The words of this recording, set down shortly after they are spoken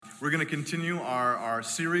We're going to continue our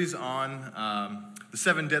series on the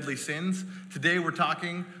 7 deadly sins. Today we're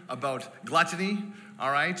talking about gluttony,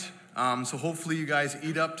 all right? So hopefully you guys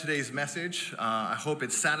eat up today's message. I hope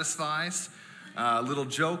it satisfies. A little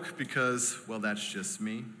joke because, well, that's just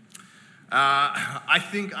me. I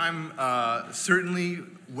think I'm certainly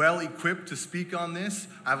well equipped to speak on this.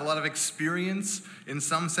 I have a lot of experience in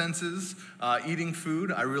some senses eating food.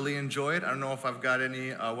 I really enjoy it. I don't know if I've got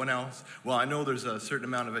anyone else. Well, I know there's a certain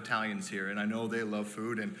amount of Italians here, and I know they love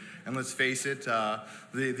food. And let's face it,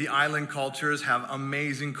 the island cultures have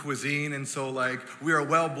amazing cuisine, and so we are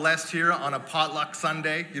well blessed here on a potluck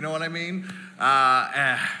Sunday. You know what I mean?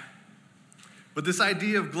 But this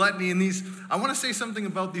idea of gluttony and I want to say something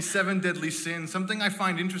about these 7 deadly sins. Something I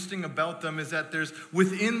find interesting about them is that there's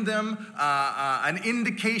within them an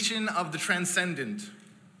indication of the transcendent.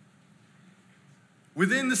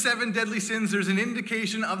 Within the 7 deadly sins, there's an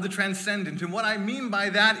indication of the transcendent. And what I mean by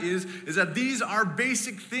that is that these are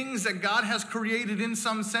basic things that God has created in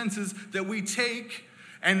some senses that we take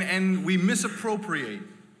and we misappropriate.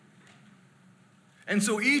 And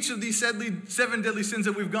so each of these 7 deadly sins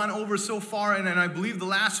that we've gone over so far, and I believe the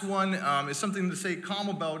last one is something to stay calm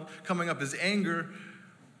about coming up is anger.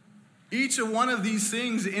 Each of one of these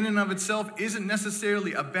things in and of itself isn't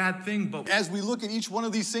necessarily a bad thing, but as we look at each one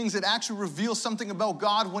of these things, it actually reveals something about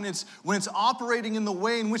God when it's operating in the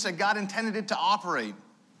way in which that God intended it to operate.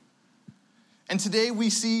 And today we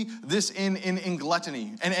see this in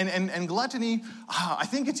gluttony. And gluttony, I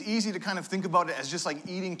think it's easy to kind of think about it as just like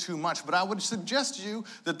eating too much. But I would suggest to you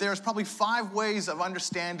that there's probably 5 ways of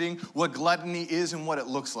understanding what gluttony is and what it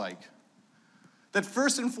looks like. That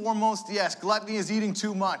first and foremost, yes, gluttony is eating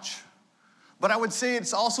too much. But I would say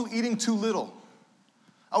it's also eating too little.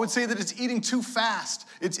 I would say that it's eating too fast.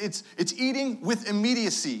 It's eating with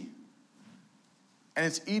immediacy. And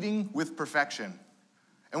it's eating with perfection.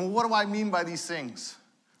 And what do I mean by these things?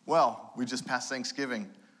 Well, we just passed Thanksgiving.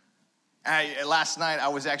 Last night, I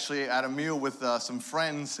was actually at a meal with some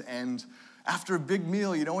friends, and after a big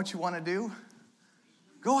meal, you know what you want to do?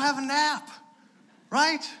 Go have a nap,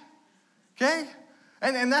 right? Okay?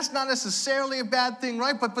 And that's not necessarily a bad thing,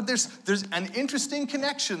 right? But there's an interesting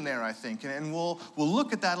connection there, I think, and we'll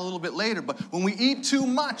look at that a little bit later. But when we eat too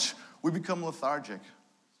much, we become lethargic.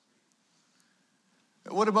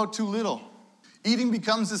 What about too little? Eating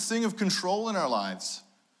becomes this thing of control in our lives.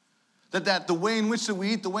 That the way in which that we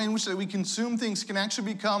eat, the way in which that we consume things can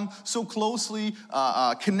actually become so closely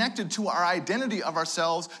connected to our identity of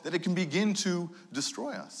ourselves that it can begin to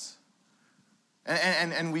destroy us.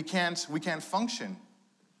 And we can't function.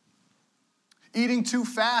 Eating too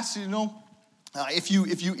fast, if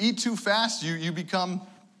you eat too fast, you become,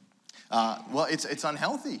 it's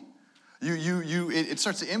unhealthy. It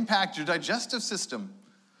starts to impact your digestive system.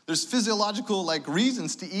 There's physiological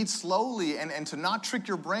reasons to eat slowly and to not trick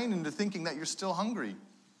your brain into thinking that you're still hungry.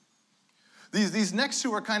 These next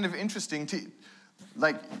 2 are kind of interesting.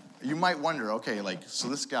 You might wonder, so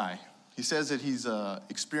this guy, he says that he's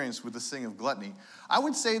experienced with this thing of gluttony. I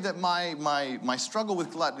would say that my struggle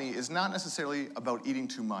with gluttony is not necessarily about eating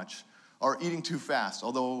too much or eating too fast,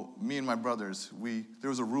 although me and my brothers, there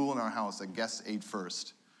was a rule in our house that guests ate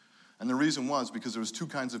first. And the reason was because there was 2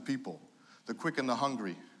 kinds of people, the quick and the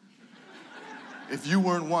hungry. If you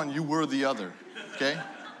weren't one, you were the other, okay?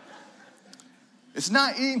 It's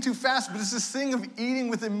not eating too fast, but it's this thing of eating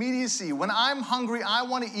with immediacy. When I'm hungry, I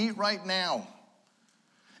want to eat right now.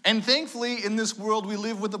 And thankfully, in this world, we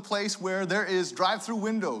live with a place where there is drive-through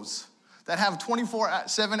windows that have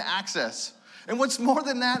 24/7 access. And what's more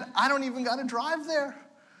than that, I don't even got to drive there.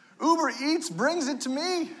 Uber Eats brings it to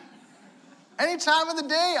me. Any time of the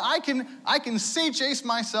day, I can chase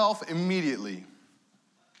myself immediately.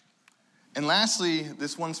 And lastly,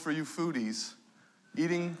 this one's for you foodies,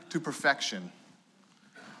 eating to perfection.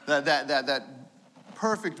 That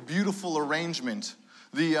perfect, beautiful arrangement.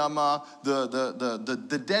 The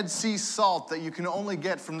Dead Sea salt that you can only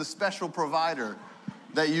get from the special provider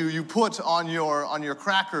that you put on your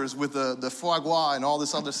crackers with the foie gras and all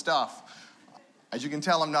this other stuff. As you can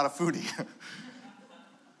tell, I'm not a foodie.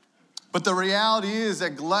 But the reality is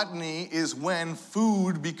that gluttony is when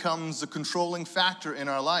food becomes the controlling factor in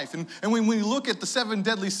our life. And when we look at the 7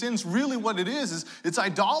 deadly sins, really what it is it's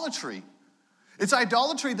idolatry. It's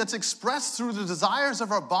idolatry that's expressed through the desires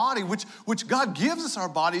of our body, which God gives us our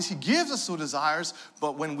bodies. He gives us those desires.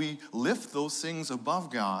 But when we lift those things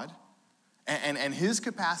above God and His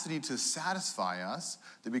capacity to satisfy us,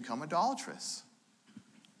 they become idolatrous.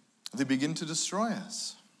 They begin to destroy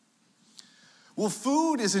us. Well,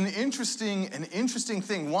 food is an interesting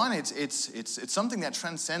thing. One, it's something that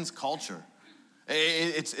transcends culture.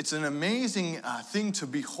 It's an amazing thing to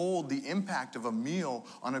behold the impact of a meal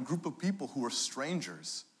on a group of people who are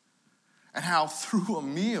strangers. And how through a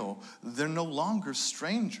meal, they're no longer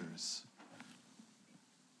strangers.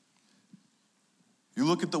 You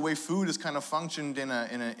look at the way food has kind of functioned in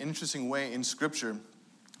an interesting way in Scripture.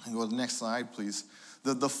 And go to the next slide, please.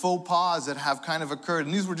 The faux pas that have kind of occurred.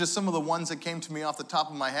 And these were just some of the ones that came to me off the top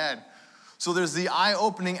of my head. So there's the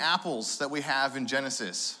eye-opening apples that we have in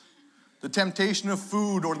Genesis. The temptation of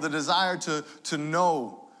food or the desire to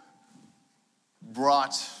know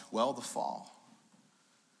brought, well, the fall.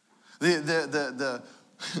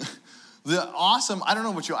 The awesome, I don't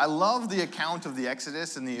know about you, I love the account of the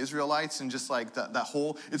Exodus and the Israelites and just like that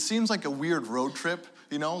whole, it seems like a weird road trip,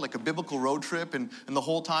 like a biblical road trip, and the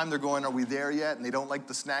whole time they're going, are we there yet? And they don't like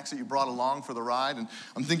the snacks that you brought along for the ride, and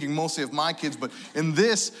I'm thinking mostly of my kids, but in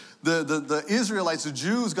this, the Israelites, the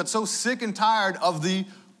Jews, got so sick and tired of the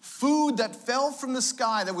food that fell from the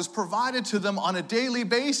sky that was provided to them on a daily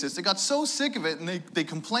basis. They got so sick of it, and they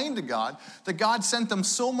complained to God that God sent them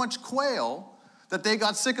so much quail that they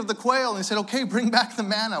got sick of the quail, and they said, okay, bring back the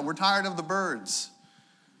manna. We're tired of the birds.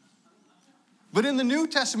 But in the New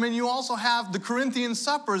Testament, you also have the Corinthian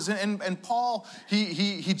suppers, and Paul,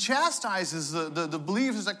 he chastises the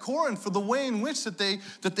believers at Corinth for the way in which that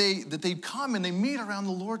they come and they meet around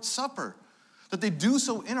the Lord's Supper, that they do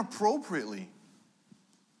so inappropriately.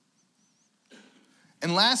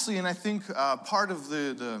 And lastly, and I think part of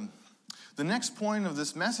the next point of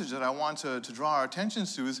this message that I want to draw our attention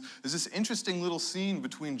to is this interesting little scene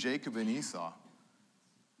between Jacob and Esau.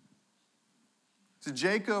 So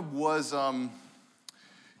Jacob was,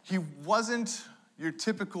 he wasn't your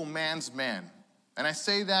typical man's man. And I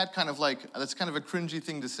say that kind of like, that's kind of a cringy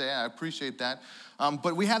thing to say. I appreciate that.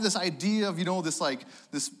 But we have this idea of,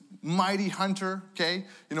 this mighty hunter, okay?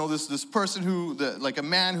 This person who, like a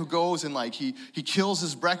man who goes and like he kills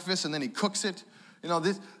his breakfast and then he cooks it.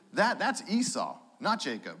 That's Esau, not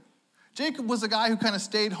Jacob. Jacob was a guy who kind of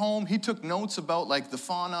stayed home. He took notes about like the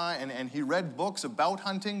fauna and he read books about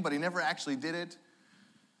hunting, but he never actually did it.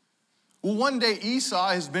 Well, one day Esau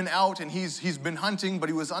has been out and he's been hunting, but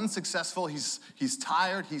he was unsuccessful. He's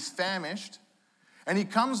tired, he's famished. And he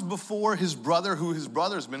comes before his brother, who his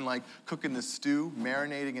brother's been like cooking this stew,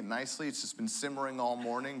 marinating it nicely. It's just been simmering all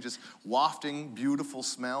morning, just wafting beautiful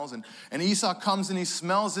smells. And Esau comes and he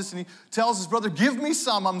smells this and he tells his brother, give me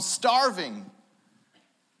some, I'm starving.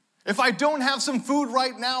 If I don't have some food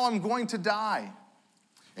right now, I'm going to die.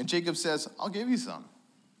 And Jacob says, I'll give you some.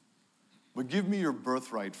 But give me your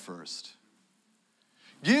birthright first.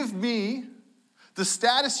 Give me the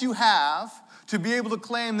status you have to be able to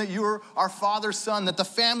claim that you're our father's son, that the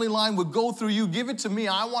family line would go through you. Give it to me.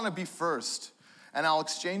 I want to be first. And I'll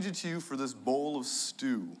exchange it to you for this bowl of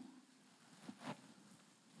stew.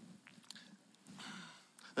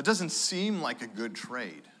 That doesn't seem like a good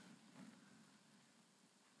trade.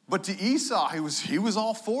 But to Esau, he was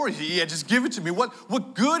all for it. Yeah, just give it to me.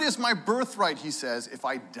 What good is my birthright, he says, if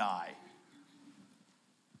I die?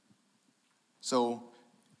 So,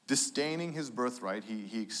 disdaining his birthright,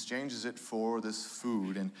 he exchanges it for this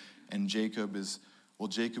food, and Jacob is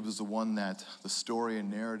the one that the story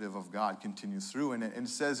and narrative of God continues through. And it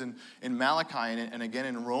says in Malachi and again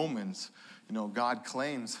in Romans, God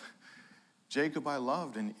claims, Jacob I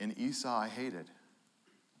loved and Esau I hated.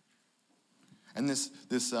 And this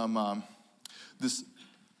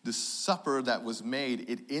supper that was made,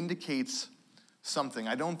 it indicates something.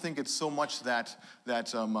 I don't think it's so much that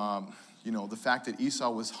the fact that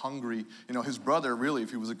Esau was hungry, his brother really,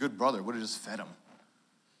 if he was a good brother, would have just fed him.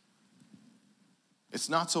 It's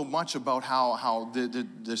not so much about how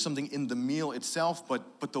there's something in the meal itself,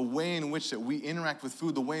 but the way in which that we interact with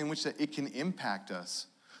food, the way in which that it can impact us,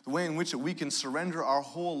 the way in which that we can surrender our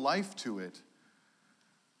whole life to it.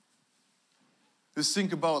 Just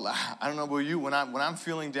think about, I don't know about you, when I'm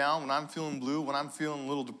feeling down, when I'm feeling blue, when I'm feeling a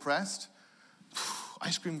little depressed,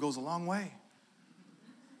 ice cream goes a long way.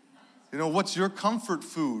 What's your comfort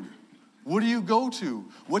food? What do you go to?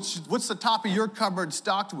 What's the top of your cupboard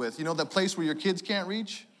stocked with? That place where your kids can't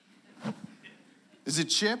reach? Is it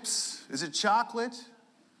chips? Is it chocolate?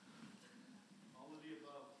 All of the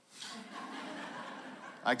above.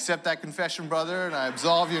 I accept that confession, brother, and I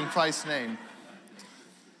absolve you in Christ's name.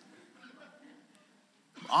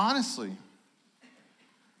 Honestly.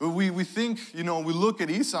 We think, we look at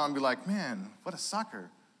Esau and be like, man, what a sucker.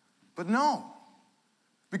 But no.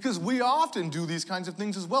 Because we often do these kinds of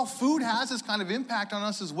things as well. Food has this kind of impact on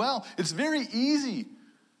us as well. It's very easy,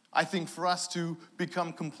 I think, for us to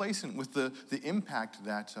become complacent with the impact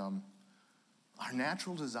that our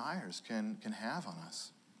natural desires can have on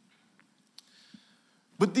us.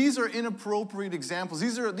 But these are inappropriate examples.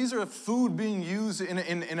 These are food being used in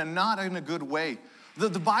a not in a good way.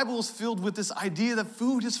 The Bible is filled with this idea that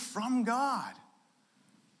food is from God.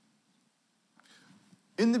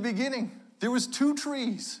 In the beginning, there was 2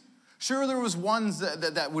 trees. Sure, there was ones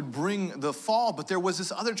that would bring the fall, but there was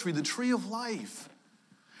this other tree, the tree of life.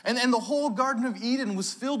 And the whole Garden of Eden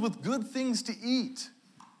was filled with good things to eat.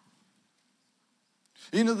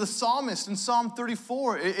 You know, the psalmist in Psalm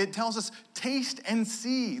 34, it tells us, taste and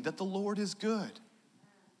see that the Lord is good.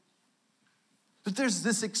 That there's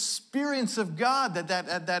this experience of God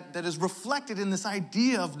that is reflected in this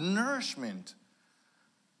idea of nourishment.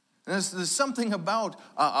 And there's something about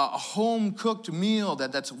a home-cooked meal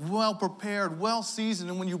that's well-prepared, well-seasoned,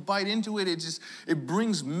 and when you bite into it, it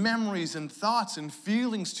brings memories and thoughts and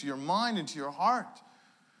feelings to your mind and to your heart.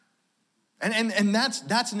 And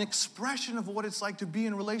that's an expression of what it's like to be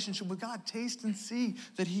in relationship with God. Taste and see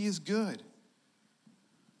that He is good.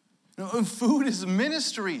 You know, food is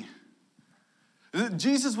ministry.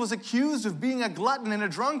 Jesus was accused of being a glutton and a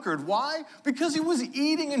drunkard. Why? Because He was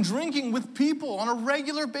eating and drinking with people on a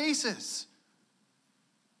regular basis.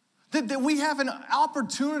 That we have an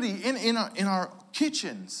opportunity in our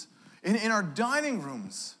kitchens, in our dining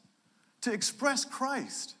rooms, to express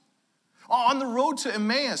Christ. On the road to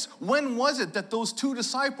Emmaus, when was it that those 2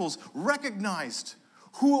 disciples recognized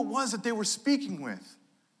who it was that they were speaking with?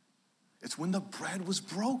 It's when the bread was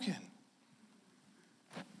broken.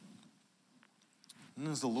 And it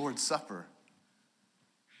was the Lord's Supper.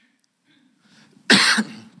 The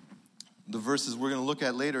verses we're going to look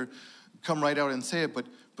at later come right out and say it,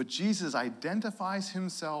 but Jesus identifies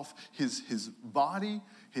Himself, His body,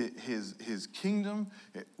 His kingdom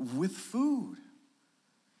with food.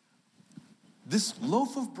 This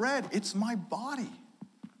loaf of bread, it's my body.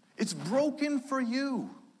 It's broken for you.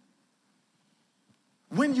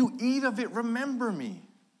 When you eat of it, remember me.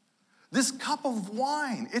 This cup of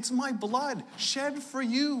wine, it's my blood shed for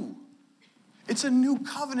you. It's a new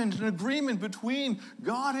covenant, an agreement between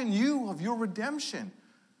God and you of your redemption.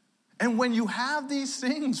 And when you have these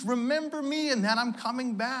things, remember me and that I'm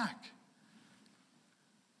coming back.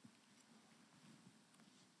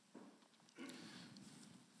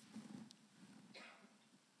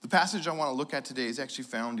 The passage I want to look at today is actually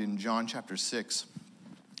found in John chapter 6.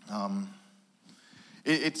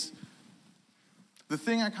 It's the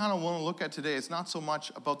thing I kind of want to look at today. It's not so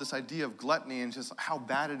much about this idea of gluttony and just how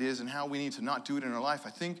bad it is and how we need to not do it in our life. I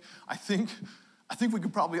think we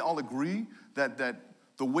could probably all agree that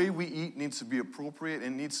the way we eat needs to be appropriate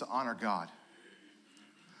and needs to honor God.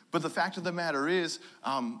 But the fact of the matter is,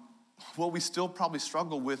 we still probably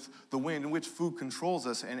struggle with the way in which food controls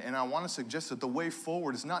us. And I want to suggest that the way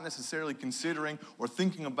forward is not necessarily considering or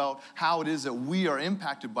thinking about how it is that we are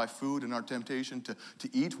impacted by food and our temptation to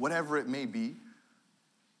eat, whatever it may be,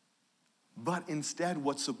 but instead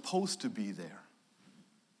what's supposed to be there.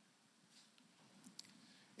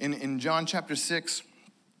 In John chapter 6,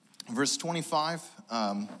 verse 25,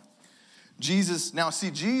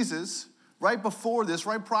 Jesus, right before this,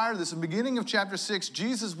 right prior to this, in the beginning of chapter 6,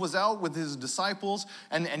 Jesus was out with His disciples,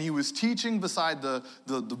 and He was teaching beside the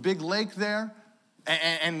big lake there,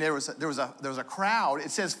 and there was a crowd. It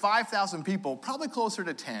says 5,000 people, probably closer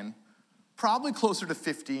to 10, probably closer to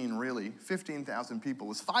 15, really. 15,000 people. It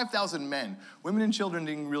was 5,000 men. Women and children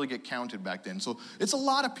didn't really get counted back then, so it's a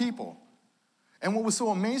lot of people. And what was so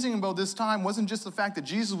amazing about this time wasn't just the fact that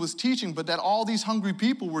Jesus was teaching, but that all these hungry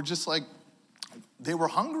people were just like, they were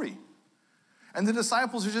hungry. And the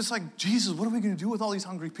disciples are just like, Jesus, what are we going to do with all these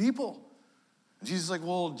hungry people? And Jesus is like,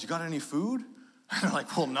 well, you got any food? And they're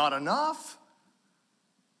like, well, not enough.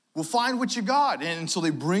 Well, find what you got. And so they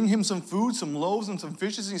bring Him some food, some loaves and some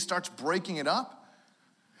fishes, and He starts breaking it up.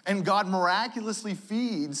 And God miraculously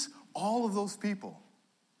feeds all of those people.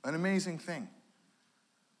 An amazing thing.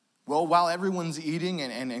 Well, while everyone's eating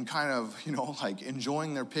and kind of,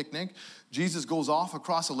 enjoying their picnic, Jesus goes off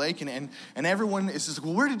across a lake, and everyone is just,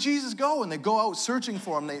 well, where did Jesus go? And they go out searching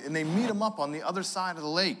for Him, and they meet Him up on the other side of the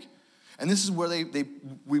lake. And this is where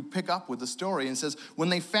we pick up with the story. And it says, when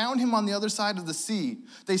they found Him on the other side of the sea,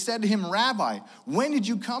 they said to Him, Rabbi, when did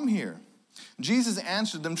you come here? Jesus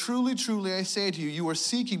answered them, truly, truly, I say to you, you are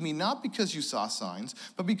seeking me not because you saw signs,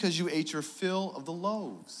 but because you ate your fill of the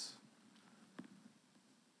loaves.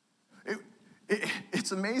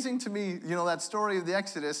 It's amazing to me, that story of the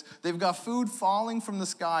Exodus. They've got food falling from the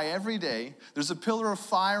sky every day. There's a pillar of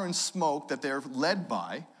fire and smoke that they're led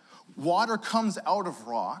by. Water comes out of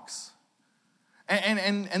rocks.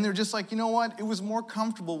 And they're just like, you know what? It was more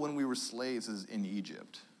comfortable when we were slaves in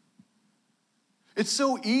Egypt. It's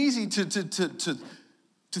so easy to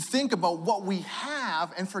think about what we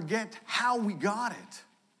have and forget how we got it.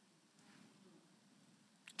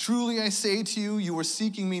 Truly I say to you, you were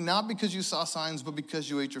seeking me not because you saw signs, but because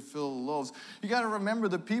you ate your fill of loaves. You got to remember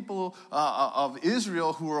the people of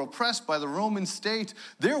Israel who were oppressed by the Roman state,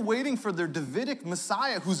 they're waiting for their Davidic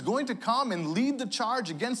Messiah who's going to come and lead the charge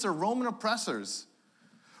against their Roman oppressors.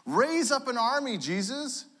 Raise up an army,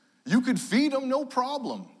 Jesus. You could feed them, no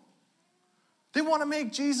problem. They want to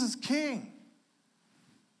make Jesus king.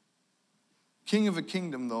 King of a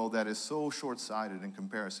kingdom, though, that is so short-sighted in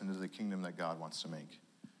comparison to the kingdom that God wants to make.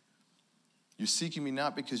 You're seeking me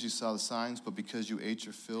not because you saw the signs, but because you ate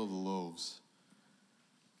your fill of the loaves.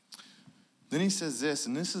 Then he says this,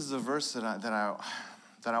 and this is the verse that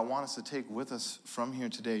I want us to take with us from here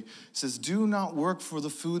today. It says, do not work for the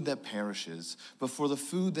food that perishes, but for the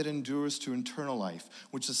food that endures to eternal life,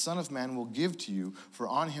 which the Son of Man will give to you, for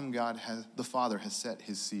on him the Father has set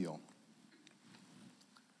his seal.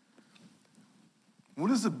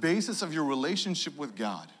 What is the basis of your relationship with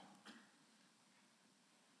God?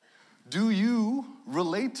 Do you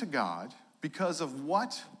relate to God because of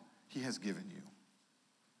what he has given you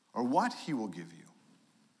or what he will give you?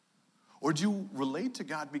 Or do you relate to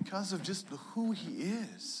God because of just who he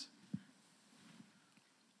is?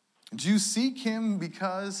 Do you seek him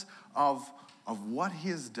because of what he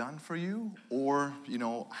has done for you or,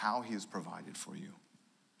 how he has provided for you?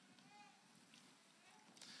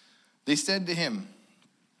 They said to him,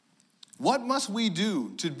 what must we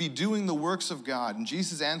do to be doing the works of God? And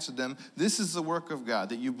Jesus answered them, this is the work of God,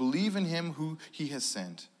 that you believe in him who he has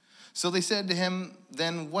sent. So they said to him,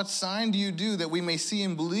 then what sign do you do that we may see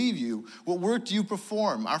and believe you? What work do you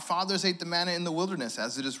perform? Our fathers ate the manna in the wilderness,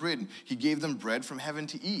 as it is written. He gave them bread from heaven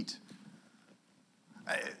to eat.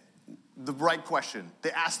 The right question.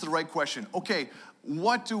 They asked the right question. Okay,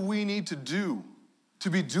 what do we need to do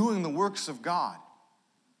to be doing the works of God?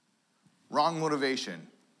 Wrong motivation.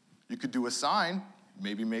 You could do a sign,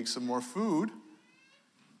 maybe make some more food.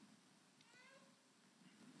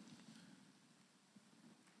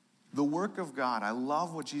 The work of God, I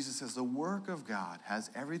love what Jesus says. The work of God has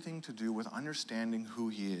everything to do with understanding who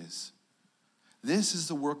he is. This is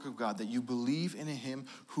the work of God, that you believe in him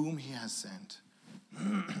whom he has sent.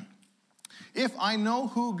 If I know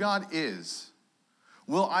who God is,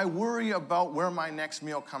 will I worry about where my next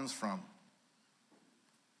meal comes from?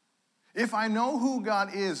 If I know who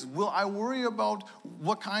God is, will I worry about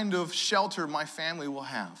what kind of shelter my family will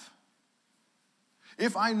have?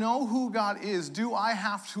 If I know who God is, do I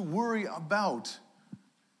have to worry about?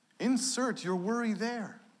 Insert your worry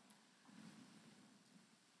there.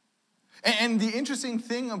 And the interesting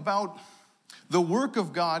thing about the work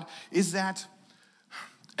of God is that,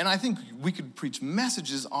 and I think we could preach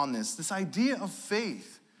messages on this idea of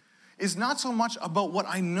faith is not so much about what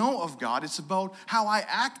I know of God, it's about how I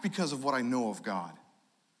act because of what I know of God.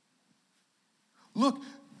 Look,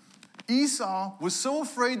 Esau was so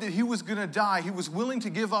afraid that he was going to die, he was willing to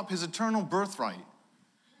give up his eternal birthright.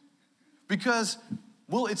 Because,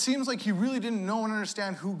 it seems like he really didn't know and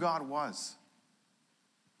understand who God was.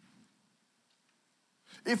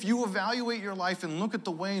 If you evaluate your life and look at the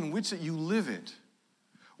way in which that you live it,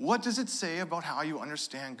 what does it say about how you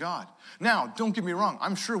understand God? Now, don't get me wrong.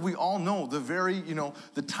 I'm sure we all know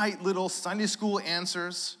the tight little Sunday school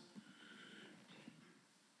answers.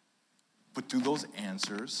 But do those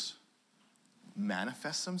answers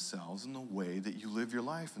manifest themselves in the way that you live your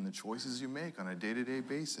life and the choices you make on a day-to-day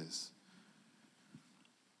basis?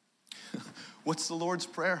 What's the Lord's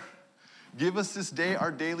Prayer? Give us this day our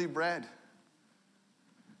daily bread.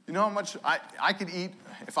 You know how much I could eat,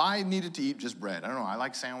 if I needed to eat just bread. I don't know, I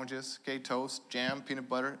like sandwiches, okay, toast, jam, peanut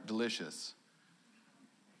butter, delicious.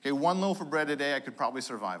 Okay, one loaf of bread a day I could probably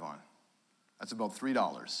survive on. That's about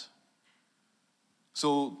 $3.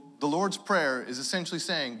 So the Lord's Prayer is essentially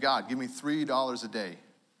saying, God, give me $3 a day.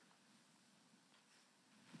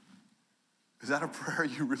 Is that a prayer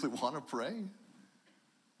you really want to pray?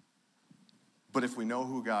 But if we know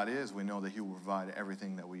who God is, we know that he will provide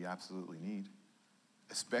everything that we absolutely need,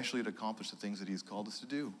 especially to accomplish the things that he's called us to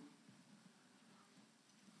do.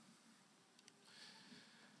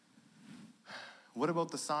 What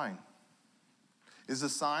about the sign? Is the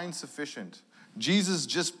sign sufficient? Jesus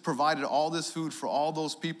just provided all this food for all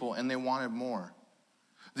those people, and they wanted more.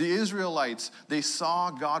 The Israelites, they saw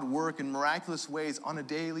God work in miraculous ways on a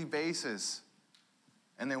daily basis,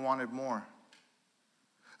 and they wanted more.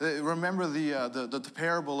 Remember the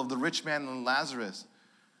parable of the rich man and Lazarus.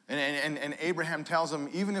 And Abraham tells them,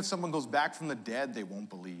 even if someone goes back from the dead, they won't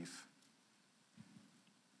believe.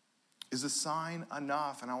 Is the sign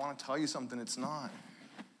enough? And I want to tell you something, it's not.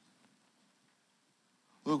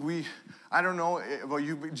 Look, I don't know about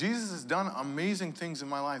you, but Jesus has done amazing things in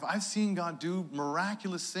my life. I've seen God do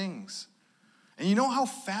miraculous things. And you know how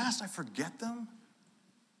fast I forget them?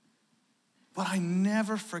 But I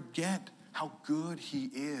never forget how good he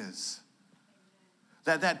is.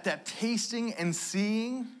 That tasting and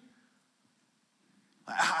seeing,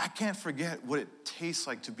 I can't forget what it tastes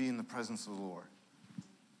like to be in the presence of the Lord.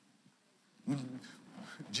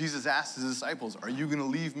 Jesus asked his disciples, are you going to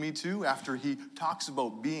leave me too? After he talks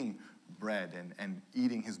about being bread and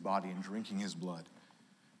eating his body and drinking his blood.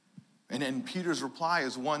 And Peter's reply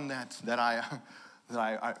is one that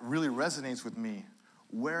I really resonates with me.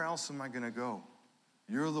 Where else am I going to go?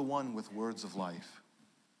 You're the one with words of life.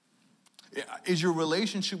 Is your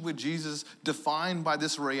relationship with Jesus defined by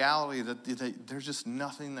this reality that there's just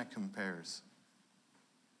nothing that compares?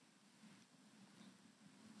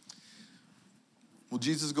 Well,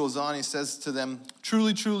 Jesus goes on, he says to them,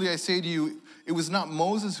 truly, truly, I say to you, it was not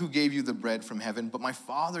Moses who gave you the bread from heaven, but my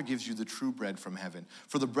Father gives you the true bread from heaven.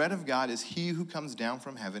 For the bread of God is he who comes down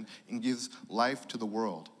from heaven and gives life to the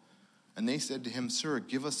world. And they said to him, Sir,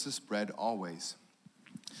 give us this bread always.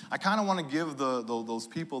 I kind of want to give those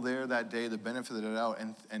people there that day the benefit of the doubt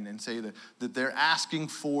and say that they're asking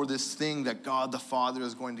for this thing that God the Father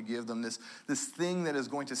is going to give them, this thing that is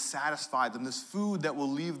going to satisfy them, this food that will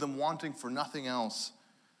leave them wanting for nothing else.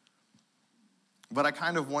 But I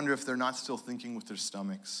kind of wonder if they're not still thinking with their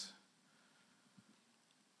stomachs.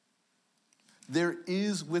 There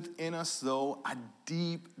is within us, though, a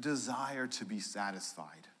deep desire to be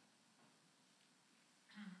satisfied.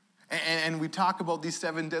 And we talk about these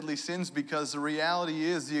 7 deadly sins because the reality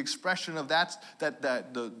is the expression of that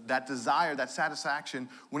desire, that satisfaction,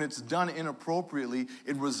 when it's done inappropriately,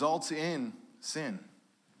 it results in sin.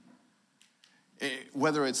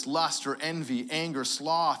 Whether it's lust or envy, anger,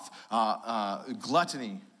 sloth,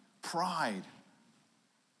 gluttony, pride.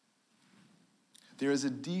 There is a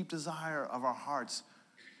deep desire of our hearts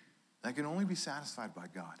that can only be satisfied by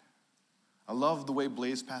God. I love the way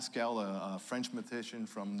Blaise Pascal, a French mathematician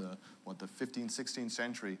from the 15th, 16th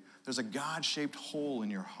century, there's a God-shaped hole in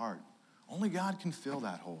your heart. Only God can fill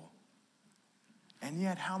that hole. And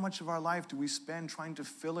yet, how much of our life do we spend trying to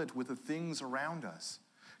fill it with the things around us?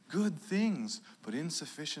 Good things, but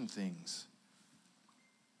insufficient things.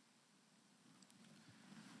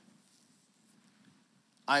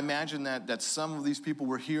 I imagine that some of these people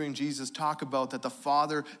were hearing Jesus talk about that the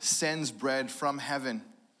Father sends bread from heaven.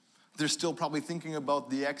 They're still probably thinking about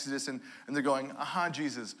the Exodus and they're going,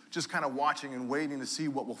 Jesus, just kind of watching and waiting to see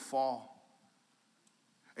what will fall.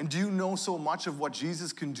 And do you know so much of what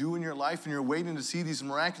Jesus can do in your life and you're waiting to see these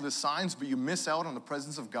miraculous signs, but you miss out on the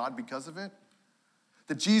presence of God because of it?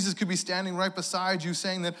 That Jesus could be standing right beside you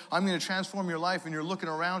saying that I'm going to transform your life, and you're looking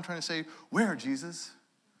around trying to say, where, Jesus?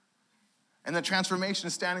 And the transformation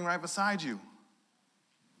is standing right beside you.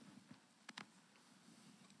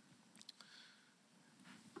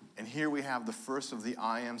 And here we have the first of the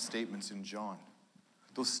I am statements in John.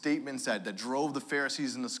 Those statements that drove the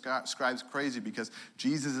Pharisees and the scribes crazy because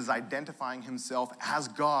Jesus is identifying himself as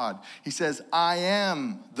God. He says, I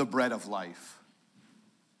am the bread of life.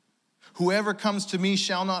 Whoever comes to me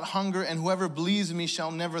shall not hunger, and whoever believes in me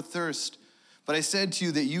shall never thirst. But I said to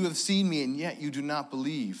you that you have seen me, and yet you do not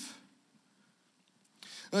believe.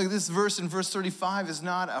 Look, this verse in verse 35 is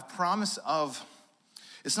not a promise of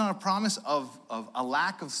a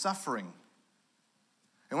lack of suffering.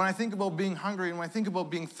 And when I think about being hungry and when I think about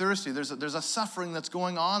being thirsty, there's a suffering that's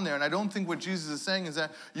going on there. And I don't think what Jesus is saying is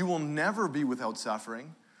that you will never be without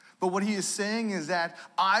suffering. But what he is saying is that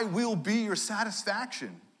I will be your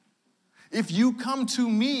satisfaction. If you come to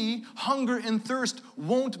me, hunger and thirst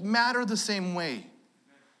won't matter the same way.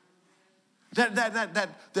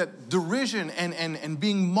 That derision and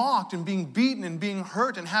being mocked and being beaten and being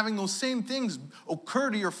hurt and having those same things occur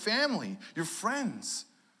to your family, your friends.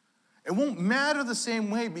 It won't matter the same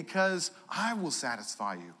way because I will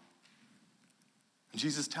satisfy you. And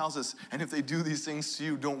Jesus tells us, and if they do these things to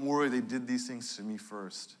you, don't worry, they did these things to me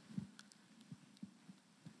first.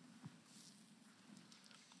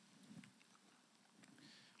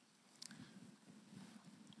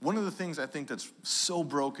 One of the things I think that's so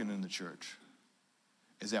broken in the church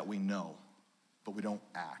is that we know, but we don't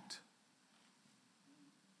act.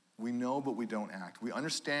 We know, but we don't act. We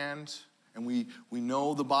understand, and we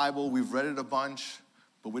know the Bible, we've read it a bunch,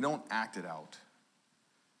 but we don't act it out.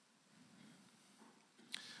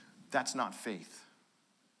 That's not faith.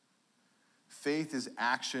 Faith is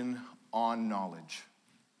action on knowledge,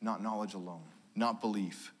 not knowledge alone, not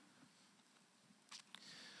belief.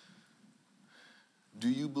 Do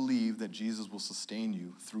you believe that Jesus will sustain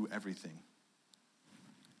you through everything?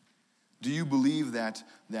 Do you believe that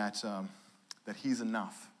he's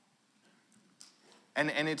enough? And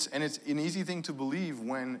it's an easy thing to believe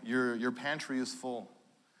when your pantry is full.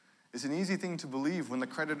 It's an easy thing to believe when the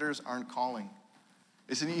creditors aren't calling.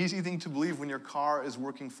 It's an easy thing to believe when your car is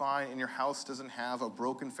working fine and your house doesn't have a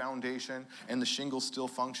broken foundation and the shingles still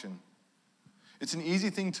function. It's an easy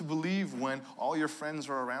thing to believe when all your friends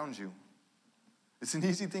are around you. It's an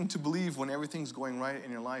easy thing to believe when everything's going right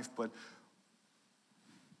in your life, but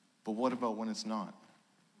what about when it's not?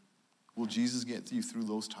 Will Jesus get you through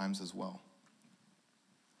those times as well?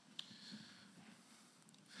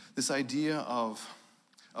 This idea of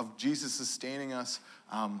Jesus sustaining us,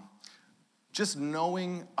 just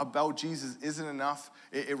knowing about Jesus isn't enough.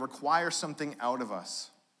 It requires something out of us.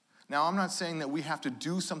 Now, I'm not saying that we have to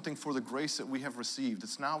do something for the grace that we have received.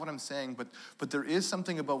 It's not what I'm saying, but there is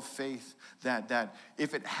something about faith that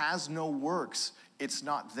if it has no works, it's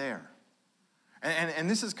not there. And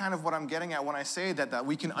this is kind of what I'm getting at when I say that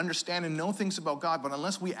we can understand and know things about God, but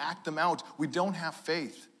unless we act them out, we don't have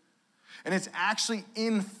faith. And it's actually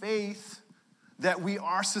in faith that we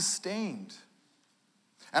are sustained.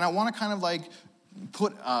 And I want to kind of like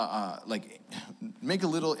put, make a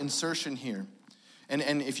little insertion here.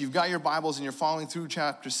 And if you've got your Bibles and you're following through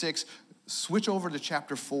chapter 6, switch over to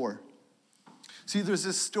chapter 4. See, there's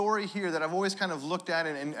this story here that I've always kind of looked at,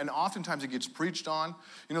 and oftentimes it gets preached on.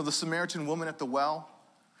 You know, the Samaritan woman at the well.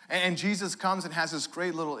 And Jesus comes and has this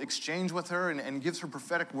great little exchange with her and gives her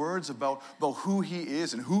prophetic words about who he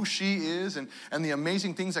is and who she is and the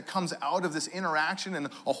amazing things that comes out of this interaction. And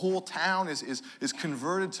a whole town is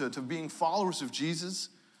converted to being followers of Jesus.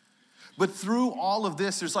 But through all of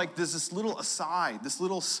this, there's this little aside, this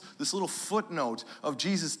little footnote of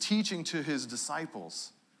Jesus teaching to his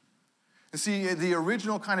disciples. And see, the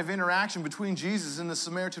original kind of interaction between Jesus and the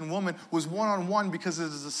Samaritan woman was one-on-one because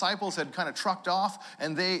his disciples had kind of trucked off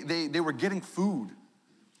and they were getting food.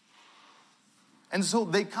 And so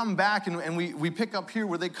they come back, and we pick up here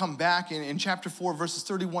where they come back in chapter 4, verses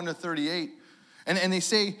 31 to 38. And they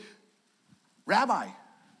say, "Rabbi,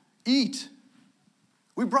 eat.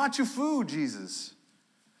 We brought you food, Jesus."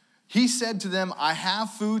 He said to them, "I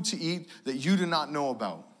have food to eat that you do not know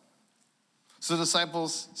about." So the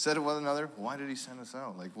disciples said to one another, "Why did he send us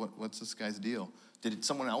out? Like, what's this guy's deal? Did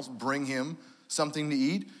someone else bring him something to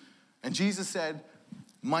eat?" And Jesus said,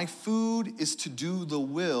 "My food is to do the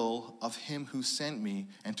will of him who sent me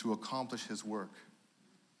and to accomplish his work."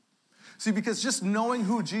 See, because just knowing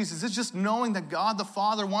who Jesus is, just knowing that God the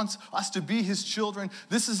Father wants us to be his children,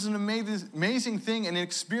 this is an amazing thing, and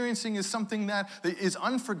experiencing is something that is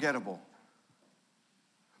unforgettable.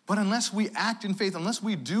 But unless we act in faith, unless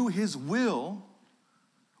we do his will,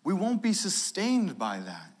 we won't be sustained by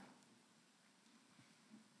that.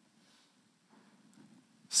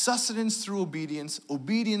 Sustenance through obedience,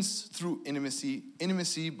 obedience through intimacy,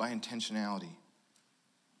 intimacy by intentionality.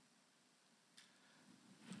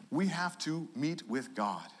 We have to meet with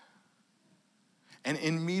God. And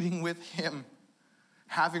in meeting with him,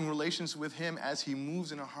 having relations with him as he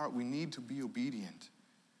moves in our heart, we need to be obedient.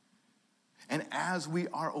 And as we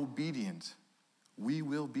are obedient, we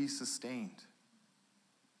will be sustained.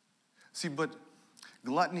 See, but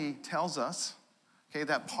gluttony tells us, okay,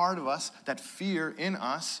 that part of us, that fear in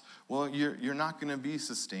us, well, you're not going to be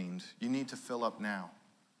sustained. You need to fill up now.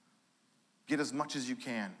 Get as much as you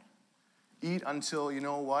can. Eat until, you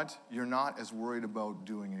know what, you're not as worried about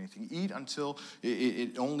doing anything. Eat until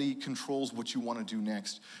it only controls what you want to do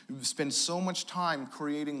next. You spend so much time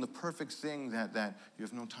creating the perfect thing that you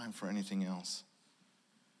have no time for anything else.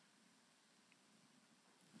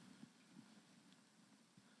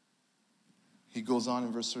 He goes on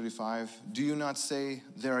in verse 35, "Do you not say,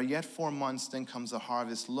 'There are yet 4 months, then comes the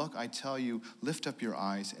harvest'? Look, I tell you, lift up your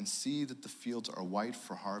eyes and see that the fields are white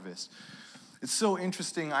for harvest." It's so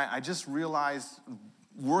interesting. I just realized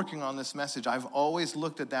working on this message, I've always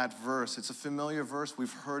looked at that verse. It's a familiar verse.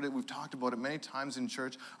 We've heard it. We've talked about it many times in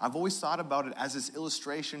church. I've always thought about it as this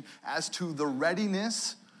illustration as to the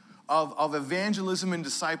readiness of evangelism and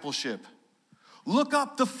discipleship. Look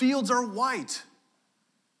up, the fields are white.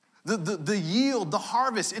 The yield, the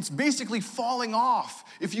harvest, it's basically falling off.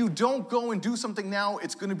 If you don't go and do something now,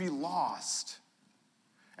 it's going to be lost.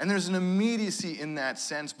 And there's an immediacy in that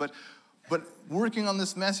sense, but working on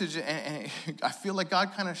this message, and I feel like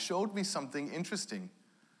God kind of showed me something interesting.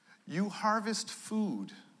 You harvest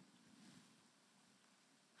food.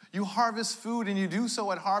 You harvest food, and you do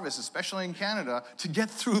so at harvest, especially in Canada, to get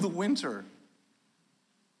through the winter.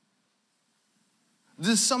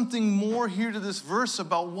 There's something more here to this verse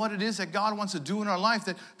about what it is that God wants to do in our life,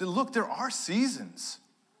 that look, there are seasons.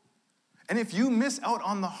 And if you miss out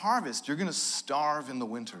on the harvest, you're going to starve in the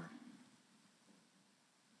winter.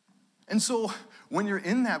 And so when you're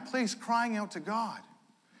in that place crying out to God,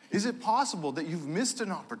 is it possible that you've missed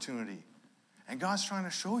an opportunity and God's trying to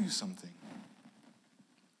show you something?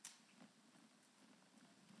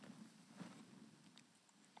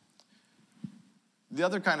 The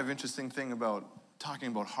other kind of interesting thing about talking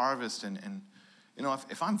about harvest and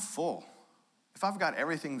if I'm full, if I've got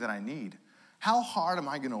everything that I need, how hard am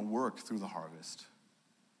I going to work through the harvest?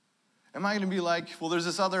 Am I going to be like, well, there's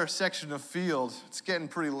this other section of field. It's getting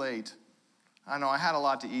pretty late. I know I had a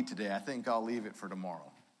lot to eat today. I think I'll leave it for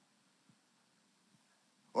tomorrow.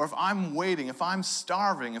 Or if I'm waiting, if I'm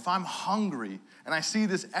starving, if I'm hungry, and I see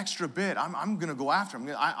this extra bit, I'm going to go after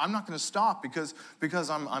him. I'm not going to stop because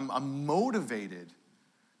I'm motivated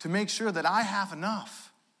to make sure that I have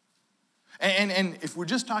enough. And if we're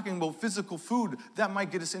just talking about physical food, that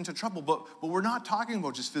might get us into trouble. But we're not talking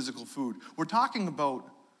about just physical food. We're talking about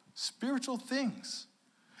spiritual things.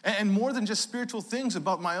 And more than just spiritual things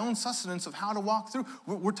about my own sustenance of how to walk through.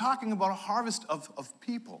 We're talking about a harvest of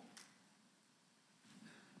people.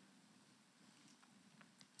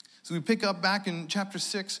 So we pick up back in chapter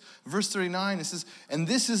 6, verse 39. It says, "And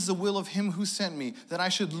this is the will of him who sent me, that I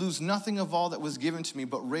should lose nothing of all that was given to me,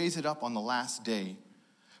 but raise it up on the last day.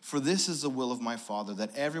 For this is the will of my Father,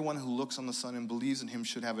 that everyone who looks on the Son and believes in him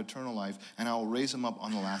should have eternal life, and I will raise him up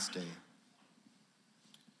on the last day."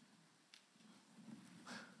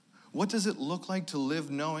 What does it look like to live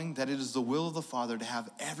knowing that it is the will of the Father to have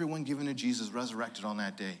everyone given to Jesus resurrected on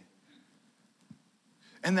that day?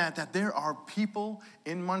 And that there are people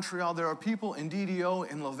in Montreal, there are people in DDO,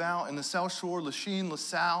 in Laval, in the South Shore, Lachine,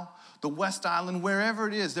 LaSalle, the West Island, wherever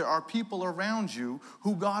it is, there are people around you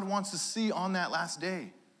who God wants to see on that last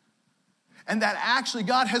day. And that actually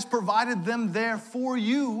God has provided them there for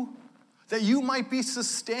you, that you might be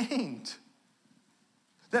sustained.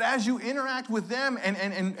 That as you interact with them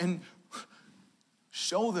and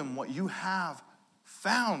show them what you have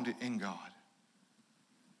found in God,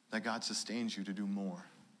 that God sustains you to do more.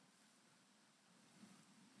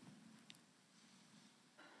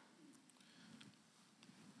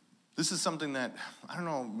 This is something that, I don't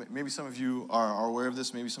know, maybe some of you are aware of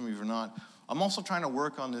this, maybe some of you are not. I'm also trying to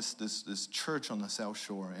work on this church on the South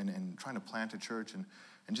Shore and trying to plant a church and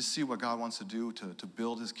just see what God wants to do to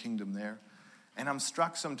build his kingdom there. And I'm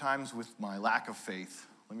struck sometimes with my lack of faith.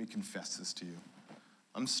 Let me confess this to you.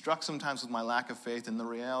 I'm struck sometimes with my lack of faith, and the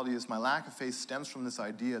reality is my lack of faith stems from this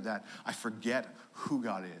idea that I forget who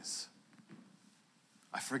God is.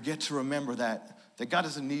 I forget to remember that God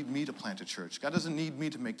doesn't need me to plant a church. God doesn't need me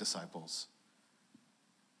to make disciples.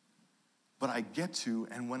 But I get to,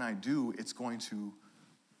 and when I do, it's going to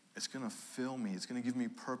fill me. It's going to give me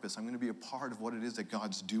purpose. I'm going to be a part of what it is that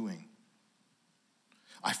God's doing.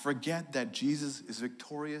 I forget that Jesus is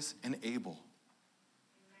victorious and able.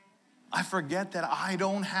 I forget that I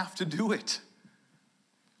don't have to do it.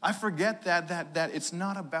 I forget that it's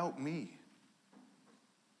not about me.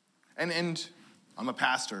 And I'm a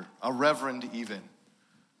pastor, a reverend even.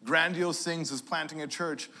 Grandiose things as planting a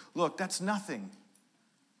church. Look, that's nothing.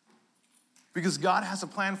 Because God has a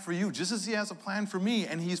plan for you, just as he has a plan for me,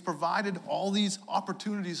 and he's provided all these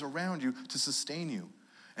opportunities around you to sustain you.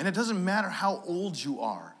 And it doesn't matter how old you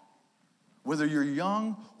are, whether you're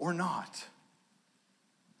young or not,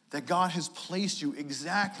 that God has placed you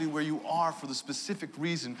exactly where you are for the specific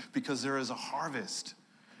reason, because there is a harvest,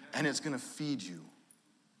 and it's going to feed you.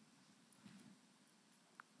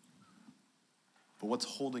 But what's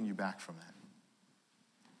holding you back from that?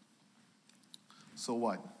 So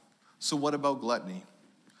what? So what about gluttony?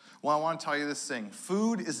 Well, I want to tell you this thing.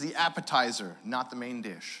 Food is the appetizer, not the main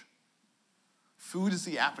dish. Food is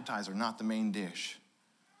the appetizer, not the main dish.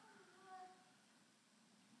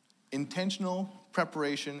 Intentional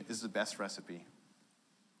preparation is the best recipe.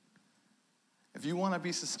 If you want to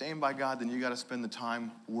be sustained by God, then you got to spend the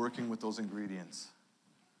time working with those ingredients.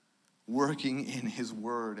 Working in his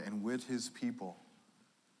word and with his people.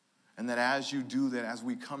 And that as you do that, as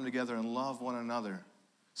we come together and love one another,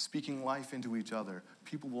 speaking life into each other,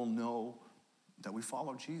 people will know that we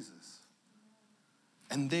follow Jesus.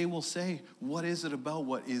 And they will say, what is it about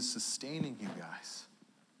what is sustaining you guys?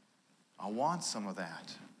 I want some of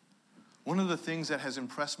that. One of the things that has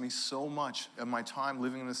impressed me so much in my time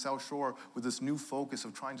living in the South Shore with this new focus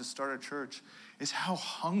of trying to start a church is how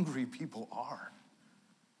hungry people are.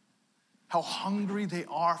 How hungry they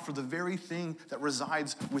are for the very thing that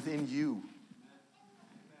resides within you.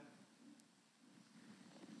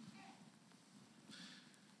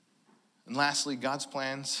 And lastly, God's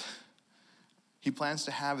plans. He plans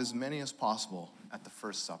to have as many as possible at the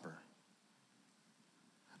first supper.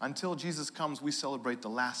 Until Jesus comes, we celebrate the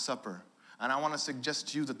Last Supper. And I want to suggest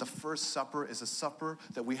to you that the first supper is a supper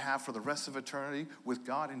that we have for the rest of eternity with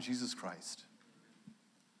God and Jesus Christ.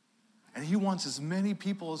 And he wants as many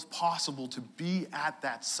people as possible to be at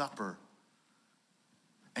that supper.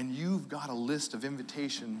 And you've got a list of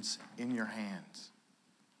invitations in your hands.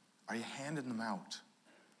 Are you handing them out?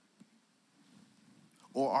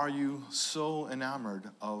 Or are you so enamored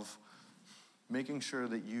of making sure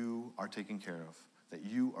that you are taken care of, that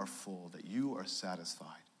you are full, that you are satisfied,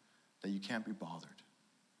 that you can't be bothered?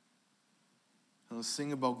 And the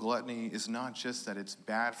thing about gluttony is not just that it's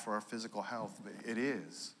bad for our physical health, but it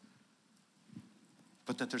is.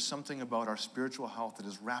 But that there's something about our spiritual health that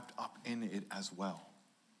is wrapped up in it as well.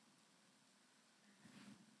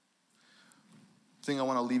 The thing I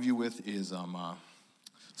want to leave you with is,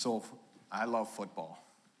 so I love football,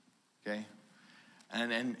 okay?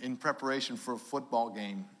 And in preparation for a football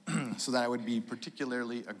game, so that I would be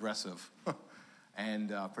particularly aggressive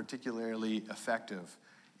and particularly effective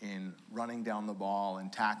in running down the ball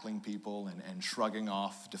and tackling people and shrugging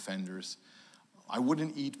off defenders, I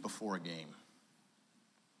wouldn't eat before a game.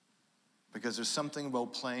 Because there's something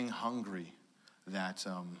about playing hungry that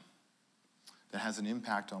has an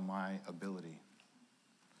impact on my ability.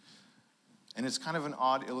 And it's kind of an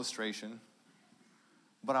odd illustration,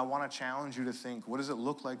 but I want to challenge you to think, what does it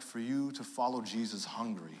look like for you to follow Jesus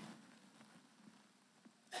hungry?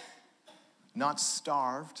 Not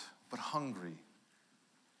starved, but hungry.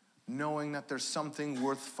 Knowing that there's something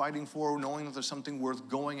worth fighting for, knowing that there's something worth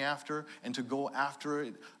going after, and to go after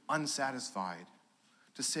it unsatisfied.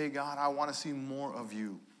 To say, God, I want to see more of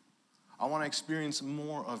you. I want to experience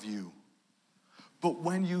more of you. But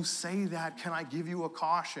when you say that, can I give you a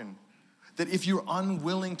caution? That if you're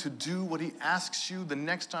unwilling to do what he asks you, the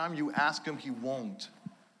next time you ask him, he won't.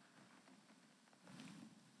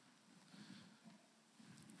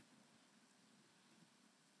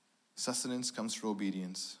 Sustenance comes through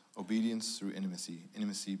obedience. Obedience through intimacy.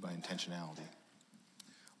 Intimacy by intentionality.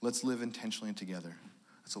 Let's live intentionally together.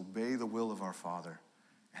 Let's obey the will of our Father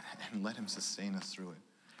and let him sustain us through it.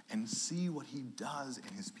 And see what he does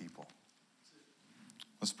in his people.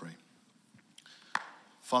 Let's pray.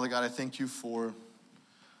 Father God, I thank you for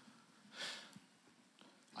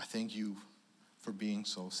being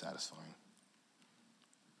so satisfying.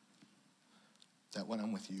 That when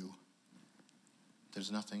I'm with you,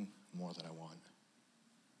 there's nothing more that I want.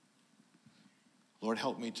 Lord,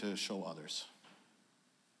 help me to show others.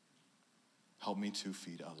 Help me to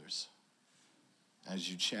feed others. As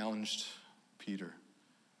you challenged Peter,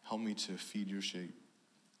 help me to feed your sheep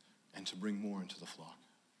and to bring more into the flock.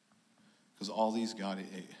 Because all these, God,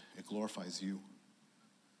 it glorifies you.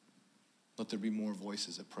 Let there be more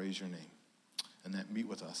voices that praise your name and that meet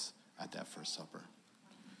with us at that first supper.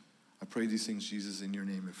 I pray these things, Jesus, in your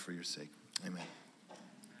name and for your sake. Amen.